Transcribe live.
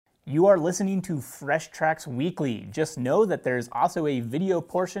You are listening to Fresh Tracks Weekly. Just know that there's also a video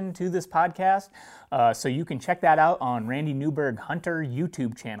portion to this podcast, so you can check that out on Randy Newberg Hunter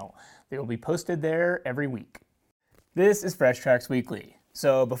YouTube channel. They will be posted there every week. This is Fresh Tracks Weekly.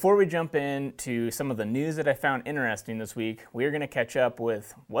 So before we jump into some of the news that I found interesting this week, we're going to catch up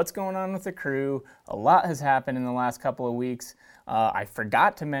with what's going on with the crew. A lot has happened in the last couple of weeks. I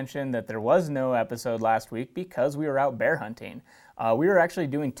forgot to mention that there was no episode last week because we were out bear hunting. We were actually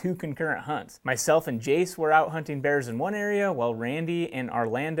doing 2 concurrent hunts. Myself and Jace were out hunting bears in one area, while Randy and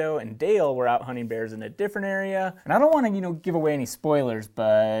Orlando and Dale were out hunting bears in a different area. And I don't want to, give away any spoilers,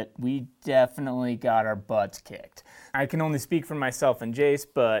 but we definitely got our butts kicked. I can only speak for myself and Jace,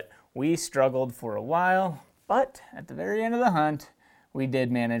 but we struggled for a while. But at the very end of the hunt, we did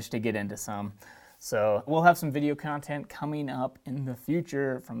manage to get into some. So we'll have some video content coming up in the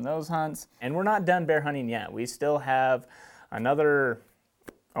future from those hunts. And we're not done bear hunting yet. We still have another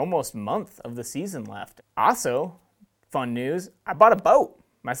almost month of the season left. Also, fun news, I bought a boat.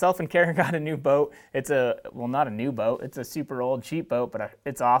 Myself and Karen got a new boat. It's not a new boat, it's a super old cheap boat, but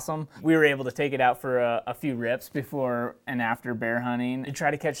it's awesome. We were able to take it out for a few rips before and after bear hunting to try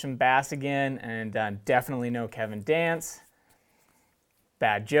to catch some bass again, and definitely no Kevin Dance.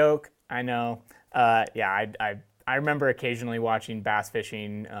 Bad joke, I know. I remember occasionally watching bass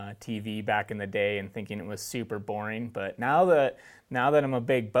fishing TV back in the day and thinking it was super boring. But now that I'm a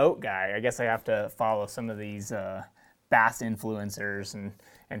big boat guy, I guess I have to follow some of these bass influencers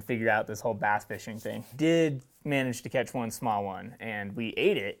and figure out this whole bass fishing thing. Did manage to catch one small one, and we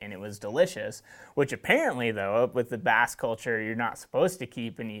ate it, and it was delicious. Which apparently, though, with the bass culture, you're not supposed to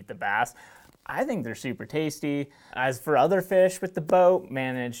keep and eat the bass. I think they're super tasty. As for other fish with the boat,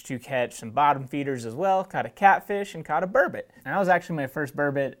 managed to catch some bottom feeders as well, caught a catfish and caught a burbot. And that was actually my first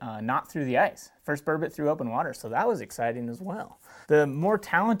burbot not through the ice. First burbot through open water, so that was exciting as well. The more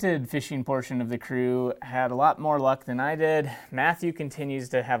talented fishing portion of the crew had a lot more luck than I did. Matthew continues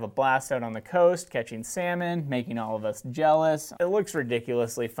to have a blast out on the coast, catching salmon, making all of us jealous. It looks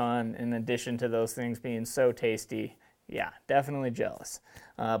ridiculously fun in addition to those things being so tasty. Yeah, definitely jealous.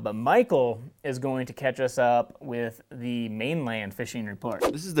 But Michael is going to catch us up with the mainland fishing report.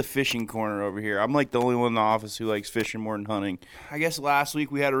 This is the fishing corner over here. I'm like the only one in the office who likes fishing more than hunting. I guess last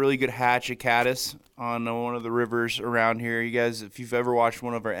week we had a really good hatch of caddis on one of the rivers around here. You guys, if you've ever watched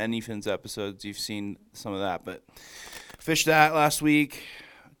one of our Anyfins episodes, you've seen some of that. But fished that last week.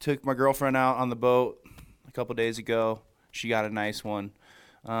 Took my girlfriend out on the boat a couple days ago. She got a nice one.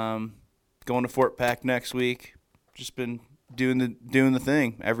 Going to Fort Peck next week. Just been doing the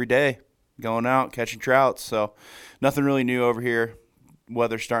thing every day, going out, catching trouts. So nothing really new over here.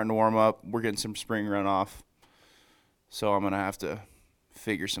 Weather's starting to warm up. We're getting some spring runoff. So I'm going to have to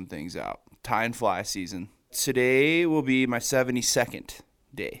figure some things out. Tie and fly season. Today will be my 72nd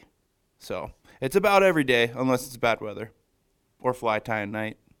day. So it's about every day, unless it's bad weather. Or fly tying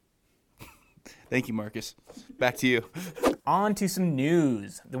night. Thank you, Marcus. Back to you. On to some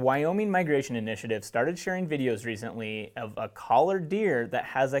news. The Wyoming Migration Initiative started sharing videos recently of a collared deer that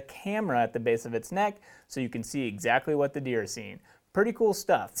has a camera at the base of its neck so you can see exactly what the deer is seeing. Pretty cool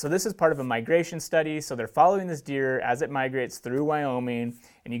stuff. So this is part of a migration study, so they're following this deer as it migrates through Wyoming,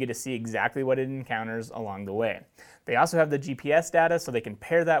 and you get to see exactly what it encounters along the way. They also have the GPS data so they can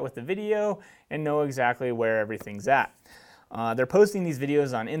pair that with the video and know exactly where everything's at. They're posting these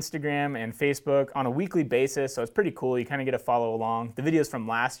videos on Instagram and Facebook on a weekly basis, so it's pretty cool. You kind of get to follow along. The video's from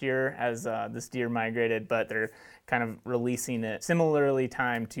last year as this deer migrated, but they're kind of releasing it similarly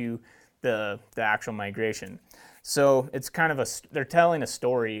timed to the actual migration. So it's kind of they're telling a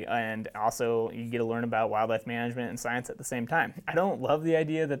story, and also you get to learn about wildlife management and science at the same time. I don't love the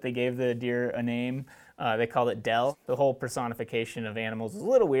idea that they gave the deer a name. They called it Dell. The whole personification of animals is a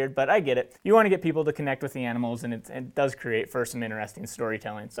little weird, but I get it. You want to get people to connect with the animals, and it does create for some interesting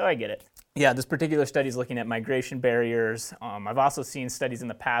storytelling, so I get it. Yeah, this particular study is looking at migration barriers. I've also seen studies in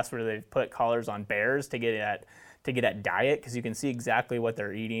the past where they've put collars on bears to get at diet, because you can see exactly what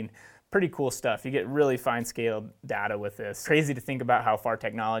they're eating. Pretty cool stuff. You get really fine-scaled data with this. Crazy to think about how far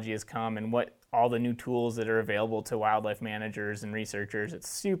technology has come and what all the new tools that are available to wildlife managers and researchers. It's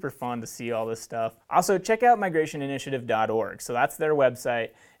super fun to see all this stuff. Also, check out migrationinitiative.org. So that's their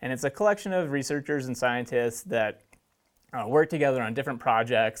website, and it's a collection of researchers and scientists that work together on different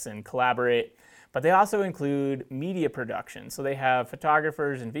projects and collaborate. But they also include media production. So they have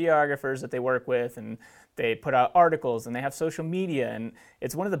photographers and videographers that they work with, and they put out articles, and they have social media. And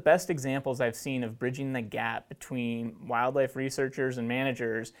it's one of the best examples I've seen of bridging the gap between wildlife researchers and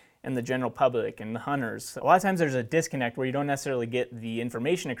managers and the general public and the hunters. A lot of times there's a disconnect where you don't necessarily get the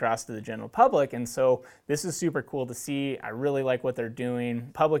information across to the general public, and so this is super cool to see. I really like what they're doing.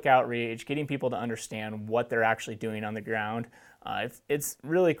 Public outreach, getting people to understand what they're actually doing on the ground. It's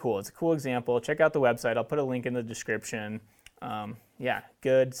really cool. It's a cool example. Check out the website. I'll put a link in the description. Yeah,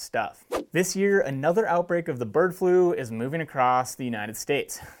 good stuff. This year, another outbreak of the bird flu is moving across the United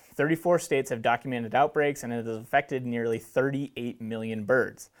States. 34 states have documented outbreaks, and it has affected nearly 38 million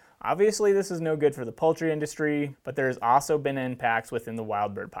birds. Obviously, this is no good for the poultry industry, but there's also been impacts within the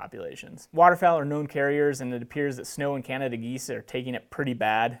wild bird populations. Waterfowl are known carriers, and it appears that snow and Canada geese are taking it pretty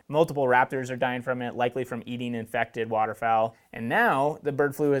bad. Multiple raptors are dying from it, likely from eating infected waterfowl. And now, the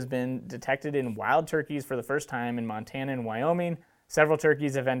bird flu has been detected in wild turkeys for the first time in Montana and Wyoming. Several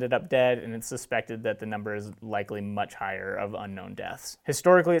turkeys have ended up dead, and it's suspected that the number is likely much higher of unknown deaths.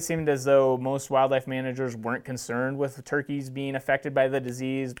 Historically, it seemed as though most wildlife managers weren't concerned with turkeys being affected by the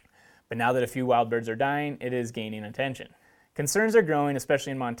disease, but now that a few wild birds are dying, it is gaining attention. Concerns are growing,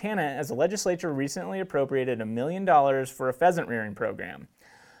 especially in Montana, as the legislature recently appropriated $1 million for a pheasant rearing program.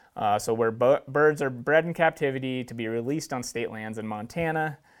 So where birds are bred in captivity to be released on state lands in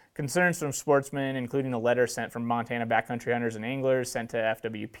Montana. Concerns from sportsmen, including a letter sent from Montana backcountry hunters and anglers sent to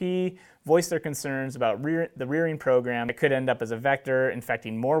FWP, voiced their concerns about the rearing program. It could end up as a vector,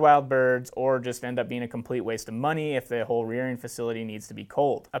 infecting more wild birds, or just end up being a complete waste of money if the whole rearing facility needs to be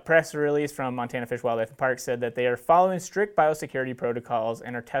culled. A press release from Montana Fish, Wildlife, and Parks said that they are following strict biosecurity protocols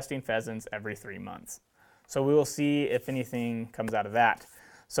and are testing pheasants every 3 months. So we will see if anything comes out of that.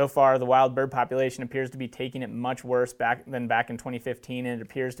 So far, the wild bird population appears to be taking it much worse than back in 2015, and it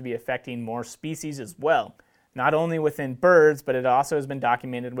appears to be affecting more species as well. Not only within birds, but it also has been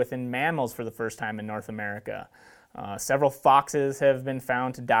documented within mammals for the first time in North America. Several foxes have been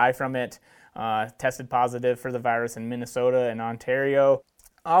found to die from it, tested positive for the virus in Minnesota and Ontario.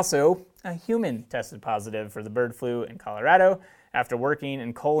 Also, a human tested positive for the bird flu in Colorado after working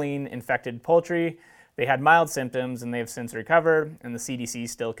and culling infected poultry. They had mild symptoms and they have since recovered, and the CDC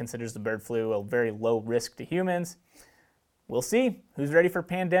still considers the bird flu a very low risk to humans. We'll see who's ready for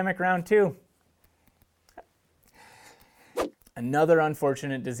pandemic round 2. Another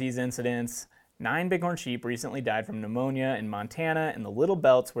unfortunate disease incident. 9 bighorn sheep recently died from pneumonia in Montana in the Little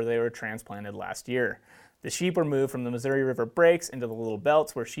Belts where they were transplanted last year. The sheep were moved from the Missouri River breaks into the Little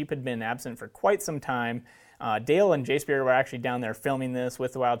Belts where sheep had been absent for quite some time. Dale and Jay Spear were actually down there filming this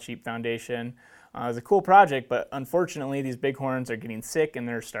with the Wild Sheep Foundation. It was a cool project, but unfortunately these bighorns are getting sick and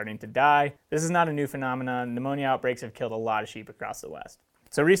they're starting to die. This is not a new phenomenon. Pneumonia outbreaks have killed a lot of sheep across the West.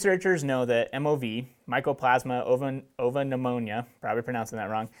 So researchers know that MOV, Mycoplasma ovipneumonia, probably pronouncing that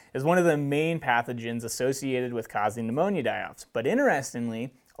wrong, is one of the main pathogens associated with causing pneumonia die-offs. But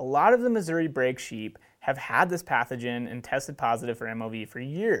interestingly, a lot of the Missouri break sheep have had this pathogen and tested positive for MOV for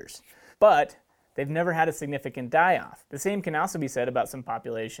years. But they've never had a significant die-off. The same can also be said about some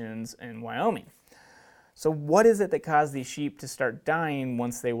populations in Wyoming. So what is it that caused these sheep to start dying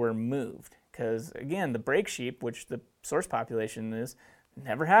once they were moved? Because again, the break sheep, which the source population is,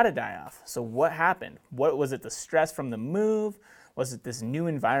 never had a die-off. So what happened? What was it? The stress from the move? Was it this new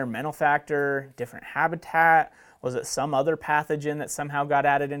environmental factor, different habitat? Was it some other pathogen that somehow got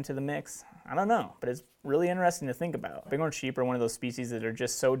added into the mix? I don't know, but it's really interesting to think about. Bighorn sheep are one of those species that are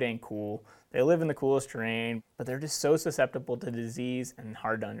just so dang cool. They live in the coolest terrain, but they're just so susceptible to disease and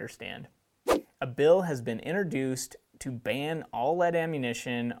hard to understand. A bill has been introduced to ban all lead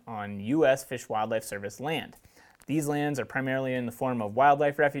ammunition on U.S. Fish Wildlife Service land. These lands are primarily in the form of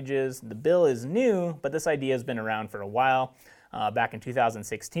wildlife refuges. The bill is new, but this idea has been around for a while. Back in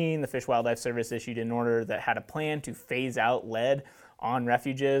 2016, the Fish Wildlife Service issued an order that had a plan to phase out lead on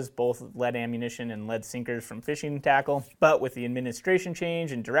refuges, both lead ammunition and lead sinkers from fishing tackle. But with the administration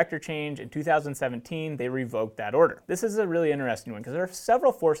change and director change in 2017, they revoked that order. This is a really interesting one because there are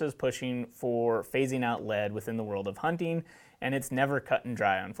several forces pushing for phasing out lead within the world of hunting, and it's never cut and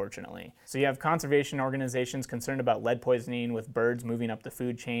dry, unfortunately. So you have conservation organizations concerned about lead poisoning with birds moving up the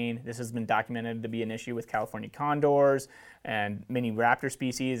food chain. This has been documented to be an issue with California condors and many raptor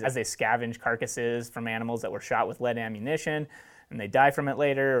species as they scavenge carcasses from animals that were shot with lead ammunition, and they die from it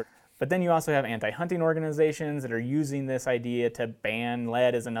later. But then you also have anti-hunting organizations that are using this idea to ban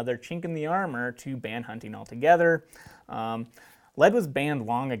lead as another chink in the armor to ban hunting altogether. Lead was banned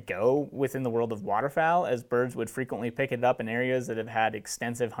long ago within the world of waterfowl, as birds would frequently pick it up in areas that have had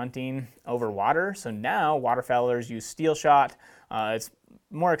extensive hunting over water. So now waterfowlers use steel shot. It's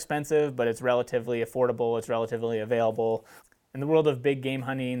more expensive, but it's relatively affordable. It's relatively available. In the world of big game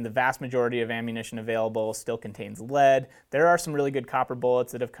hunting, the vast majority of ammunition available still contains lead. There are some really good copper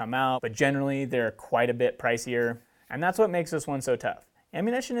bullets that have come out, but generally they're quite a bit pricier. And that's what makes this one so tough.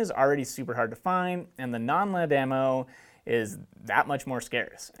 Ammunition is already super hard to find, and the non-lead ammo is that much more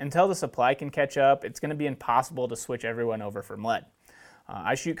scarce. Until the supply can catch up, it's going to be impossible to switch everyone over from lead.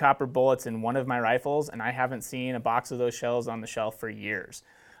 I shoot copper bullets in one of my rifles, and I haven't seen a box of those shells on the shelf for years.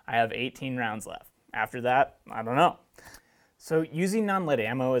 I have 18 rounds left. After that, I don't know. So using non-lead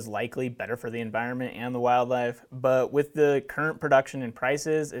ammo is likely better for the environment and the wildlife, but with the current production and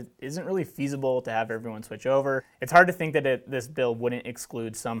prices, it isn't really feasible to have everyone switch over. It's hard to think that this bill wouldn't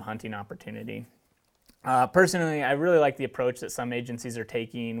exclude some hunting opportunity. Personally, I really like the approach that some agencies are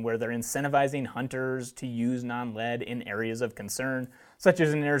taking where they're incentivizing hunters to use non-lead in areas of concern, such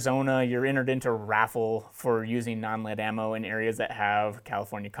as in Arizona, you're entered into a raffle for using non-lead ammo in areas that have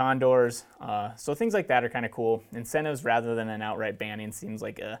California condors. So things like that are kind of cool. Incentives rather than an outright banning seems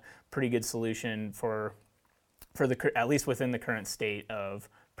like a pretty good solution for at least within the current state of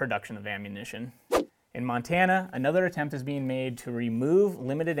production of ammunition. In Montana, another attempt is being made to remove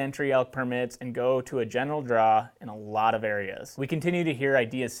limited entry elk permits and go to a general draw in a lot of areas. We continue to hear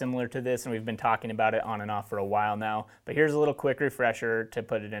ideas similar to this, and we've been talking about it on and off for a while now, but here's a little quick refresher to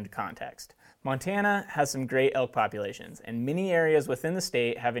put it into context. Montana has some great elk populations, and many areas within the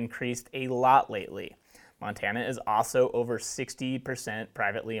state have increased a lot lately. Montana is also over 60%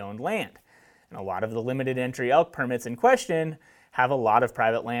 privately owned land, and a lot of the limited entry elk permits in question have a lot of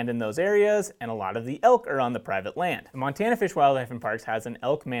private land in those areas, and a lot of the elk are on the private land. The Montana Fish, Wildlife, and Parks has an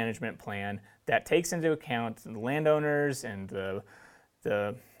elk management plan that takes into account the landowners and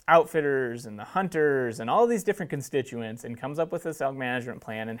the outfitters and the hunters and all these different constituents, and comes up with this elk management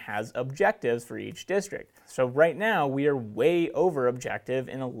plan and has objectives for each district. So right now we are way over objective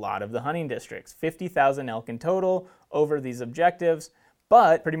in a lot of the hunting districts, 50,000 elk in total over these objectives.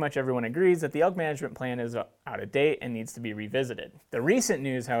 But pretty much everyone agrees that the elk management plan is out of date and needs to be revisited. The recent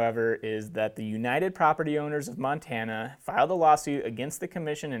news, however, is that the United Property Owners of Montana filed a lawsuit against the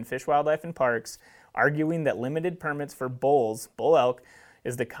Commission in Fish, Wildlife, and Parks, arguing that limited permits for bull elk,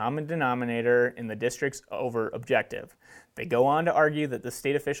 is the common denominator in the district's over objective. They go on to argue that the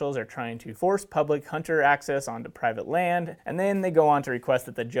state officials are trying to force public hunter access onto private land, and then they go on to request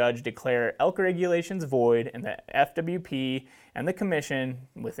that the judge declare elk regulations void and that FWP and the commission,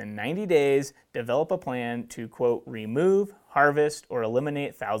 within 90 days, develop a plan to, quote, remove, harvest, or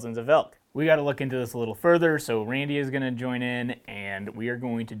eliminate thousands of elk. We got to look into this a little further, so Randy is going to join in, and we are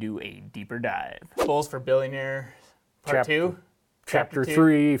going to do a deeper dive. Bulls for Billionaires, Part 2? Chapter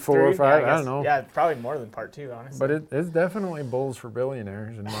 3, 4, 5, I don't know. Yeah, probably more than Part 2, honestly. But it's definitely Bulls for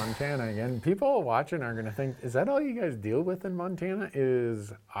Billionaires in Montana. Again, people watching are going to think, is that all you guys deal with in Montana?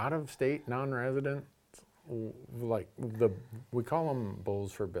 Is out-of-state, non-resident? We call them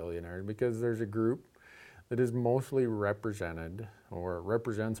Bulls for Billionaires because there's a group that is mostly represented, or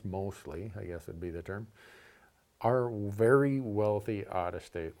represents mostly, I guess would be the term, are very wealthy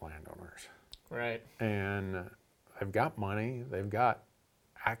out-of-state landowners. Right. And they've got money, they've got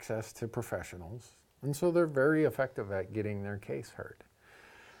access to professionals, and so they're very effective at getting their case heard.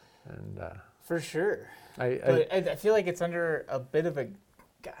 And for sure. I feel like it's under a bit of a,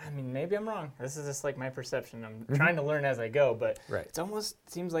 I mean, maybe I'm wrong. This is just like my perception. I'm trying to learn as I go, but it almost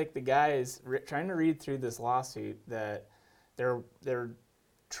seems like the guy is trying to read through this lawsuit that they're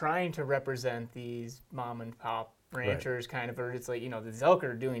trying to represent these mom and pop ranchers kind of, or it's like, these elk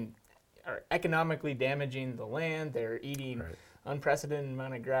are economically damaging the land. They're eating unprecedented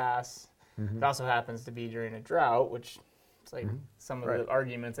amount of grass. Mm-hmm. It also happens to be during a drought, which it's like some of the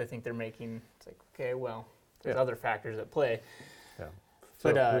arguments I think they're making. It's like, okay, well, there's other factors at play. Yeah.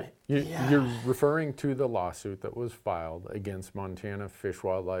 So but you're referring to the lawsuit that was filed against Montana Fish,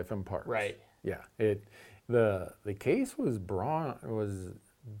 Wildlife, and Parks. Right. Yeah. The case was brought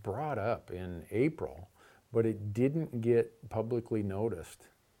up in April, but it didn't get publicly noticed.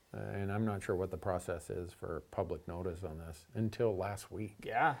 And I'm not sure what the process is for public notice on this until last week.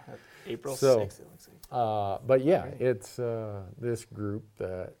 Yeah, April 6th, it looks like. But yeah, it's this group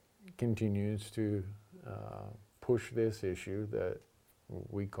that continues to push this issue that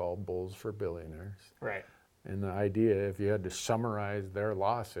we call Bulls for Billionaires. Right. And the idea, if you had to summarize their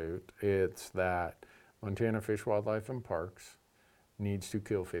lawsuit, it's that Montana Fish, Wildlife, and Parks needs to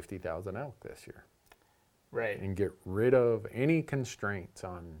kill 50,000 elk this year. Right. And get rid of any constraints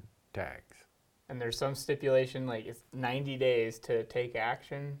on tags. And there's some stipulation, like it's 90 days to take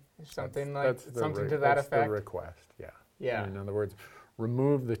action, or something to that effect. That's the request, yeah. Yeah. In other words,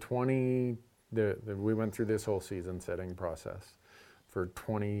 remove the 20, we went through this whole season setting process for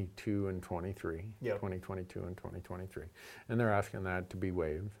 22 and 23, 2022 and 2023. And they're asking that to be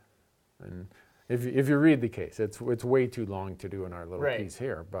waived. And if you read the case, it's way too long to do in our little piece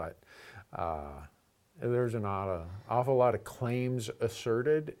here, but There's an awful lot of claims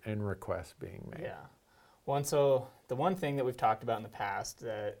asserted and requests being made. Yeah. Well, and so the one thing that we've talked about in the past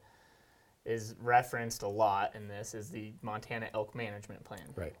that is referenced a lot in this is the Montana Elk Management Plan,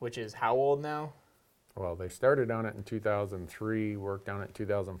 Right. which is how old now? Well, they started on it in 2003, worked on it in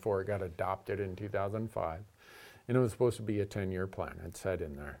 2004, it got adopted in 2005, and it was supposed to be a 10-year plan. It said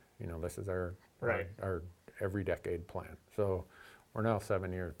in there, this is our every decade plan. So we're now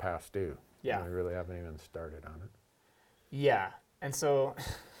 7 years past due. Yeah. We really haven't even started on it. Yeah. And so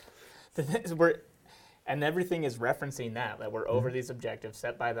the thing is and everything is referencing that we're over these objectives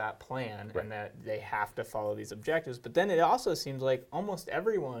set by that plan, and that they have to follow these objectives. But then it also seems like almost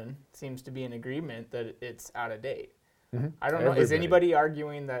everyone seems to be in agreement that it's out of date. Mm-hmm. I don't know. Is anybody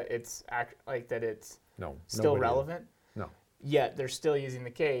arguing that it's No, still relevant? No. Yet they're still using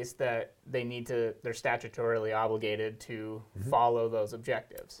the case that they're statutorily obligated to follow those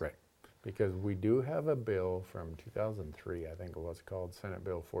objectives. Right. Because we do have a bill from 2003, I think it was called Senate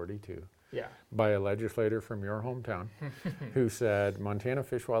Bill 42. Yeah. By a legislator from your hometown who said Montana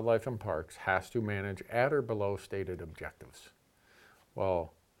Fish, Wildlife, and Parks has to manage at or below stated objectives.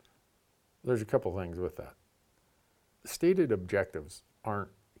 Well, there's a couple things with that. Stated objectives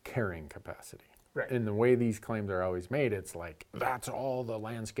aren't carrying capacity. Right. In the way these claims are always made, it's like, that's all the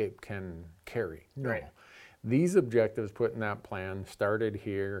landscape can carry. No. Right. These objectives put in that plan started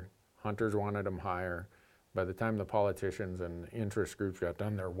here. Hunters wanted them higher. By the time the politicians and interest groups got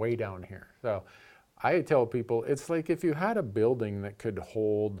done, they're way down here. So I tell people, it's like if you had a building that could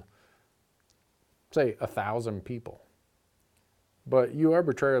hold, say, 1,000 people, but you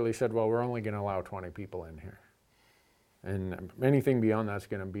arbitrarily said, well, we're only going to allow 20 people in here. And anything beyond that's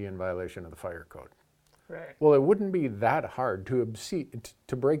going to be in violation of the fire code. Right. Well, it wouldn't be that hard to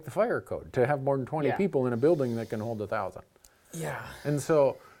break the fire code, to have more than 20 people in a building that can hold 1,000. Yeah. And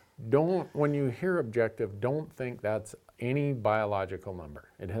so when you hear objective, don't think that's any biological number.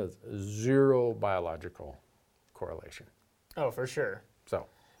 It has zero biological correlation. Oh, for sure. So.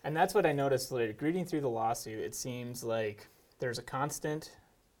 And that's what I noticed, like, reading through the lawsuit, it seems like there's a constant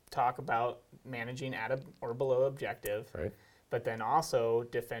talk about managing at or below objective, right. But then also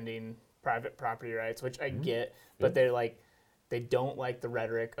defending private property rights, which I get, but they don't like the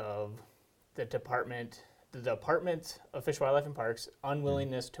rhetoric of the Department of Fish, Wildlife, and Parks'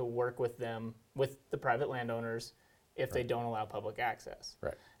 unwillingness to work with the private landowners if they don't allow public access.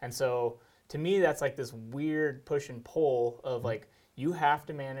 Right. And so to me, that's like this weird push and pull of like, you have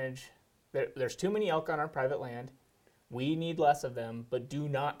to manage, there's too many elk on our private land. We need less of them, but do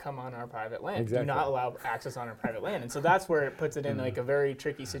not come on our private land. Exactly. Do not allow access on our private land. And so that's where it puts it in like a very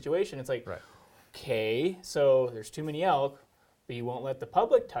tricky situation. It's like, okay, so there's too many elk, but you won't let the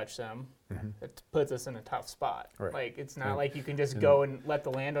public touch them. It puts us in a tough spot. Right. Like, it's not like you can just go and let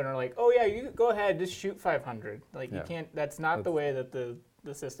the landowner like, oh yeah, you go ahead, just shoot 500. Like, you can't, that's not the way that the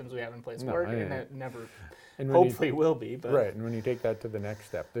systems we have in place work, and it never, hopefully will be. But. Right, and when you take that to the next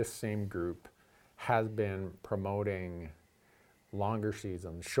step, this same group has been promoting longer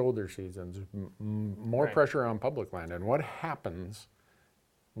seasons, shoulder seasons, more pressure on public land. And what happens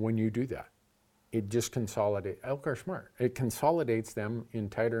when you do that? It just consolidates. Elk are smart. It consolidates them in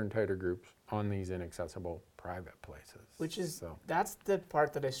tighter and tighter groups on these inaccessible private places. Which is, that's the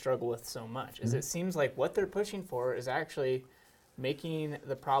part that I struggle with so much, is it seems like what they're pushing for is actually making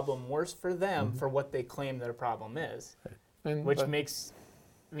the problem worse for them for what they claim their problem is, which makes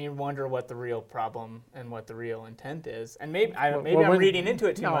me wonder what the real problem and what the real intent is. And maybe I'm reading into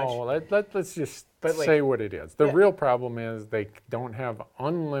it too much. No, let's just say what it is. The real problem is they don't have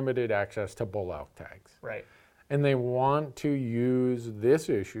unlimited access to bull elk tags. Right. And they want to use this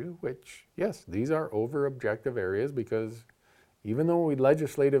issue, which, yes, these are over objective areas, because even though we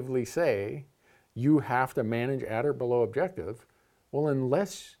legislatively say you have to manage at or below objective, well,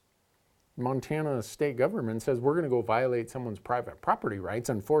 unless Montana state government says we're going to go violate someone's private property rights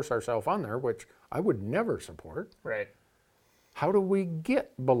and force ourselves on there, which I would never support. Right. How do we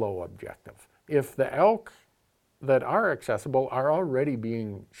get below objective? If the elk that are accessible are already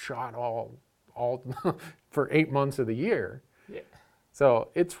being shot all for 8 months of the year. Yeah. So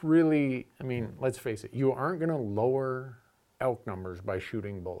it's really, I mean, let's face it, you aren't going to lower elk numbers by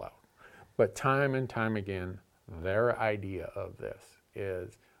shooting bull elk. But time and time again, their idea of this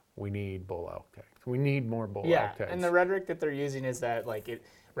is we need bull elk tags. We need more bull elk tags. Yeah, and the rhetoric that they're using is that, like, it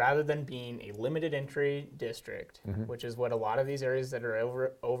rather than being a limited entry district, which is what a lot of these areas that are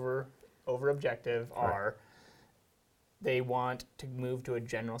over objective are, they want to move to a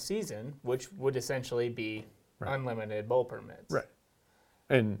general season, which would essentially be unlimited bull permits. Right.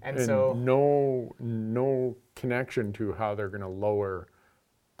 And so no connection to how they're going to lower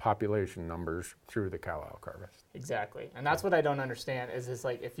population numbers through the cow elk harvest. Exactly. And that's what I don't understand is it's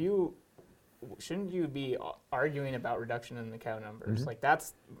like shouldn't you be arguing about reduction in the cow numbers? Like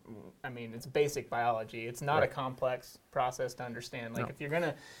that's, I mean, it's basic biology. It's not a complex process to understand. Like if you're going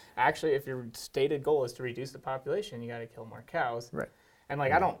to if your stated goal is to reduce the population, you got to kill more cows. Right. And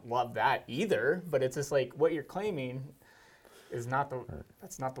like, I don't love that either, but it's just like what you're claiming is not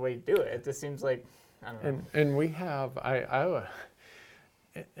that's not the way to do it. It just seems like, I don't know. And we have,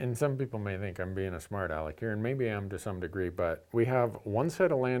 and some people may think I'm being a smart aleck here, and maybe I am to some degree, but we have one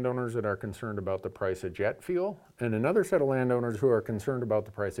set of landowners that are concerned about the price of jet fuel, and another set of landowners who are concerned about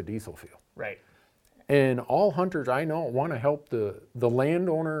the price of diesel fuel. Right. And all hunters I know want to help the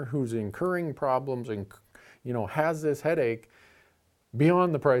landowner who's incurring problems and, you know, has this headache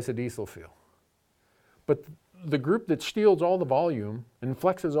beyond the price of diesel fuel. But the group that steals all the volume and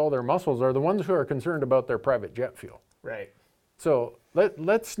flexes all their muscles are the ones who are concerned about their private jet fuel. Right. So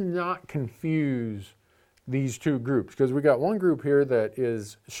let's not confuse these two groups, because we got one group here that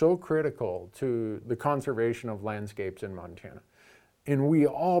is so critical to the conservation of landscapes in Montana. And we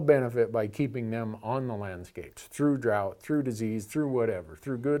all benefit by keeping them on the landscapes through drought, through disease, through whatever,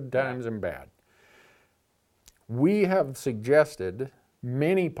 through good times and bad. We have suggested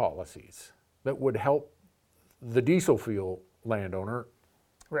many policies that would help the diesel fuel landowner.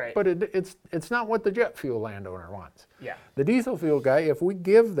 Right. But it's not what the jet fuel landowner wants. Yeah. The diesel fuel guy, if we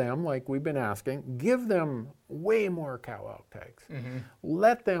give them, like we've been asking, give them way more cow elk tags.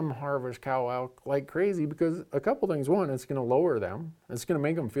 Let them harvest cow elk like crazy, because a couple things. One, it's going to lower them. It's going to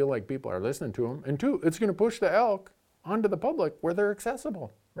make them feel like people are listening to them. And two, it's going to push the elk onto the public where they're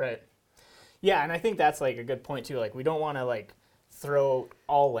accessible. Right. Yeah, and I think that's like a good point too. Like we don't want to like throw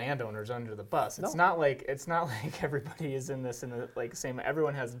all landowners under the bus. It's not like everybody is in this in the like same.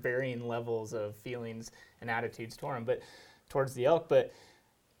 Everyone has varying levels of feelings and attitudes towards the elk, but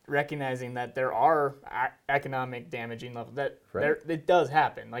recognizing that there are economic damaging levels that it does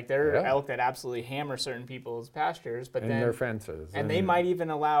happen. Like there are elk that absolutely hammer certain people's pastures, but and then their fences, and they might even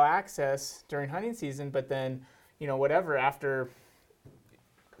allow access during hunting season, but then whatever after.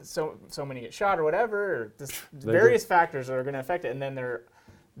 So many get shot or whatever, or various factors that are going to affect it, and then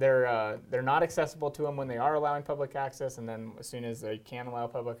they're not accessible to them when they are allowing public access, and then as soon as they can allow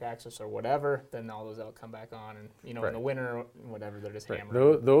public access or whatever, then all those elk come back on, and in the winter or whatever, they're just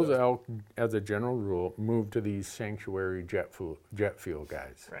hammering. Those elk, as a general rule, move to these sanctuary jet fuel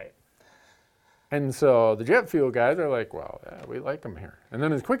guys. Right. And so the jet fuel guys are like, well, yeah, we like them here. And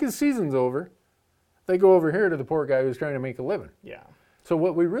then as quick as season's over, they go over here to the poor guy who's trying to make a living. Yeah. So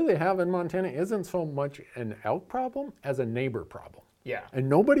what we really have in Montana isn't so much an elk problem as a neighbor problem. Yeah. And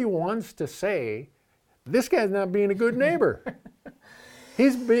nobody wants to say, this guy's not being a good neighbor.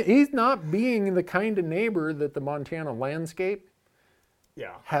 He's not being the kind of neighbor that the Montana landscape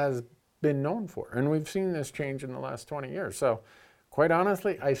has been known for. And we've seen this change in the last 20 years. So quite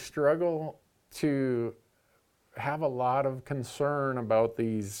honestly, I struggle to have a lot of concern about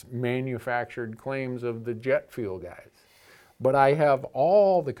these manufactured claims of the jet fuel guys. But I have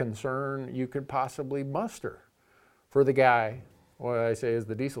all the concern you could possibly muster for the guy, what I say is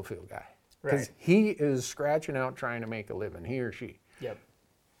the diesel fuel guy. Because he is scratching out trying to make a living, he or she. Yep.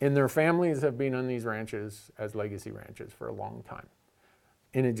 And their families have been on these ranches as legacy ranches for a long time.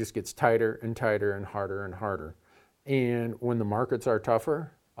 And it just gets tighter and tighter and harder and harder. And when the markets are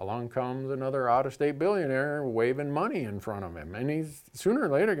tougher, along comes another out-of-state billionaire waving money in front of him. And he's sooner or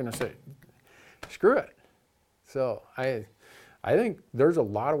later going to say, screw it. So I think there's a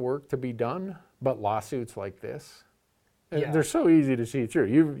lot of work to be done, but lawsuits like this, they're so easy to see through.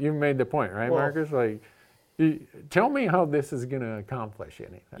 You've made the point, right, Marcus? Like, tell me how this is going to accomplish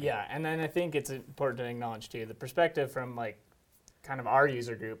anything. Yeah, and then I think it's important to acknowledge too the perspective from like kind of our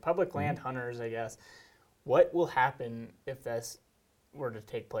user group, public land hunters, I guess. What will happen if this were to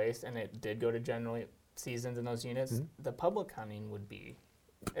take place and it did go to general seasons in those units? The public hunting would be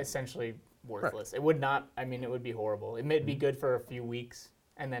essentially worthless. It would not, it would be horrible. It may be good for a few weeks,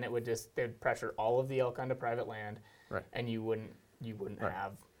 and then they'd pressure all of the elk onto private land, and you wouldn't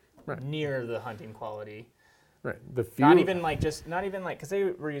have near the hunting quality. Right. Not even because they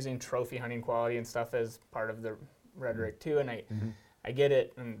were using trophy hunting quality and stuff as part of the rhetoric too, and I get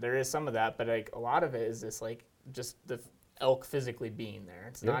it, and there is some of that, but like a lot of it is this like just the elk physically being there.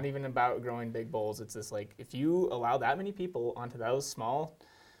 It's not even about growing big bulls. It's just like if you allow that many people onto those small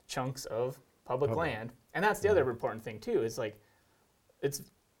chunks of public land, and that's the other important thing too, is like it's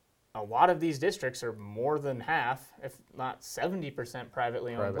a lot of these districts are more than half, if not 70%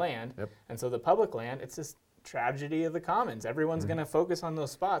 privately owned land, and so the public land, it's this tragedy of the commons. Everyone's going to focus on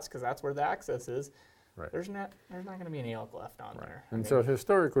those spots because that's where the access is, Right. there's not going to be any elk left on there. And so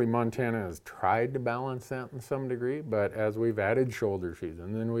historically, Montana has tried to balance that in some degree, but as we've added shoulder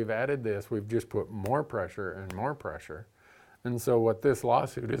season, then we've added this, we've just put more pressure and more pressure. And so what this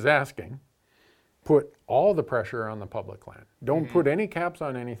lawsuit is asking, put all the pressure on the public land. Don't put any caps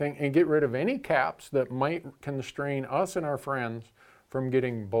on anything, and get rid of any caps that might constrain us and our friends from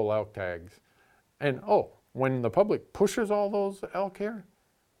getting bull elk tags. And when the public pushes all those elk here,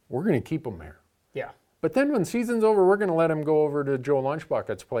 we're going to keep them here. Yeah. But then when season's over, we're going to let him go over to Joe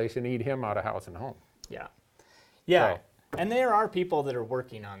Lunchbucket's place and eat him out of house and home. Yeah. Yeah. So, and there are people that are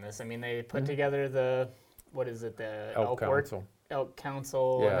working on this. I mean, they put together the, what is it, the Elk Council. Elk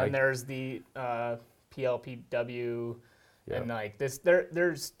Council, Yeah, and then there's the PLPW, and like this,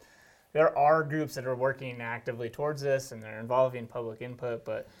 there are groups that are working actively towards this, and they're involving public input.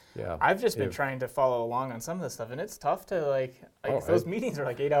 But I've just been trying to follow along on some of this stuff, and it's tough to those meetings are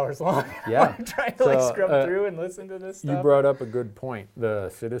like 8 hours long. Yeah, I'm trying to scrub through and listen to this stuff. You brought up a good point. The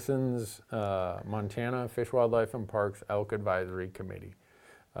Citizens Montana Fish, Wildlife, and Parks Elk Advisory Committee.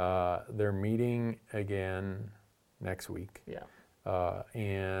 They're meeting again next week. Yeah.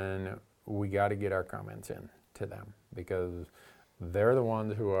 And we got to get our comments in to them, because they're the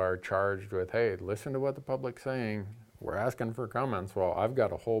ones who are charged with, hey, listen to what the public's saying. We're asking for comments. Well, I've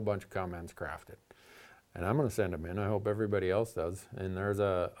got a whole bunch of comments crafted, and I'm going to send them in. I hope everybody else does. And there's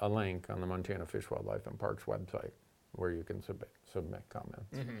a link on the Montana Fish, Wildlife, and Parks website where you can submit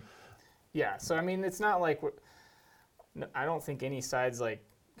comments. Mm-hmm. Yeah, so I mean, it's not like I don't think any side's like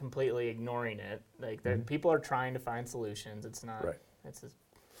completely ignoring it. Like people are trying to find solutions. It's not. Right. It's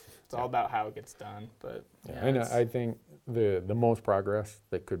all about how it gets done. But and I think the most progress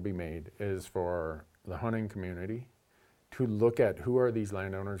that could be made is for the hunting community to look at who are these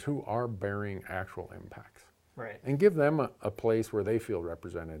landowners who are bearing actual impacts. Right. And give them a place where they feel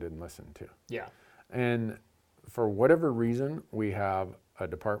represented and listened to. Yeah. And for whatever reason, we have a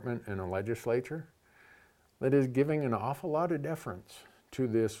department and a legislature that is giving an awful lot of deference to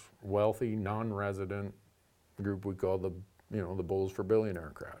this wealthy, non-resident group we call the Bulls for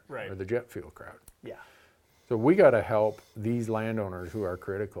Billionaire crowd, right, or the jet fuel crowd. Yeah. So we got to help these landowners who are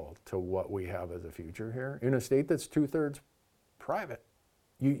critical to what we have as a future here in a state that's 2/3 private.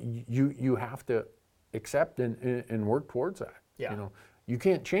 You have to accept and work towards that. Yeah. You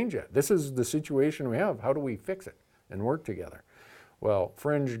can't change it. This is the situation we have. How do we fix it and work together? Well,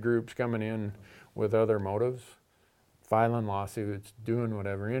 fringe groups coming in with other motives, filing lawsuits, doing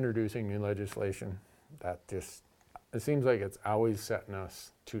whatever, introducing new legislation, it seems like it's always setting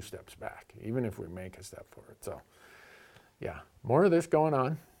us 2 steps back, even if we make a step forward. So, yeah, more of this going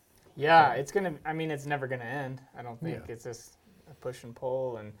on. Yeah, it's never gonna end. I don't think it's just a push and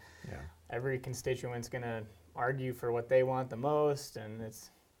pull, and every constituent's gonna argue for what they want the most, and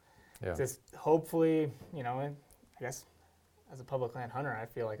it's just hopefully, I guess as a public land hunter, I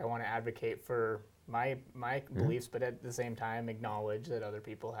feel like I want to advocate for my beliefs, but at the same time acknowledge that other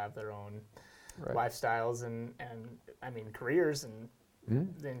people have their own lifestyles and careers and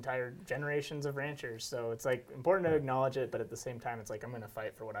the entire generations of ranchers. So it's like important to acknowledge it, but at the same time, it's like I'm going to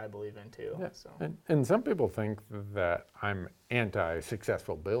fight for what I believe in too. Yeah. So. And some people think that I'm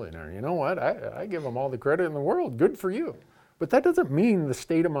anti-successful billionaire. You know what? I give them all the credit in the world. Good for you. But that doesn't mean the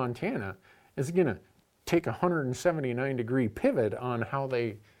state of Montana is going to take a 179-degree pivot on how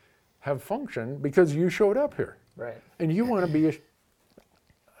they have functioned because you showed up here. Right. And you want to be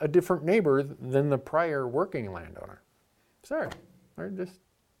a different neighbor than the prior working landowner. Sorry. It's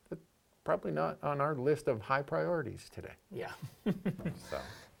probably not on our list of high priorities today. Yeah. So.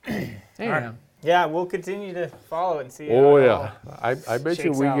 Right. Yeah, we'll continue to follow it and see. I bet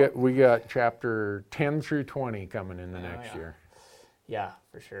you out. we got chapter 10 through 20 coming in the next year. Yeah,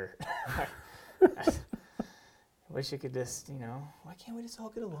 for sure. Wish you could just, why can't we just all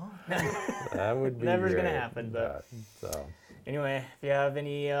get along? That would be Never's great. gonna happen, but So. Anyway, if you have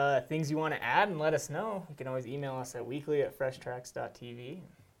any things you want to add and let us know, you can always email us at weekly@freshtracks.tv.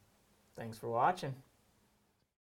 Thanks for watching.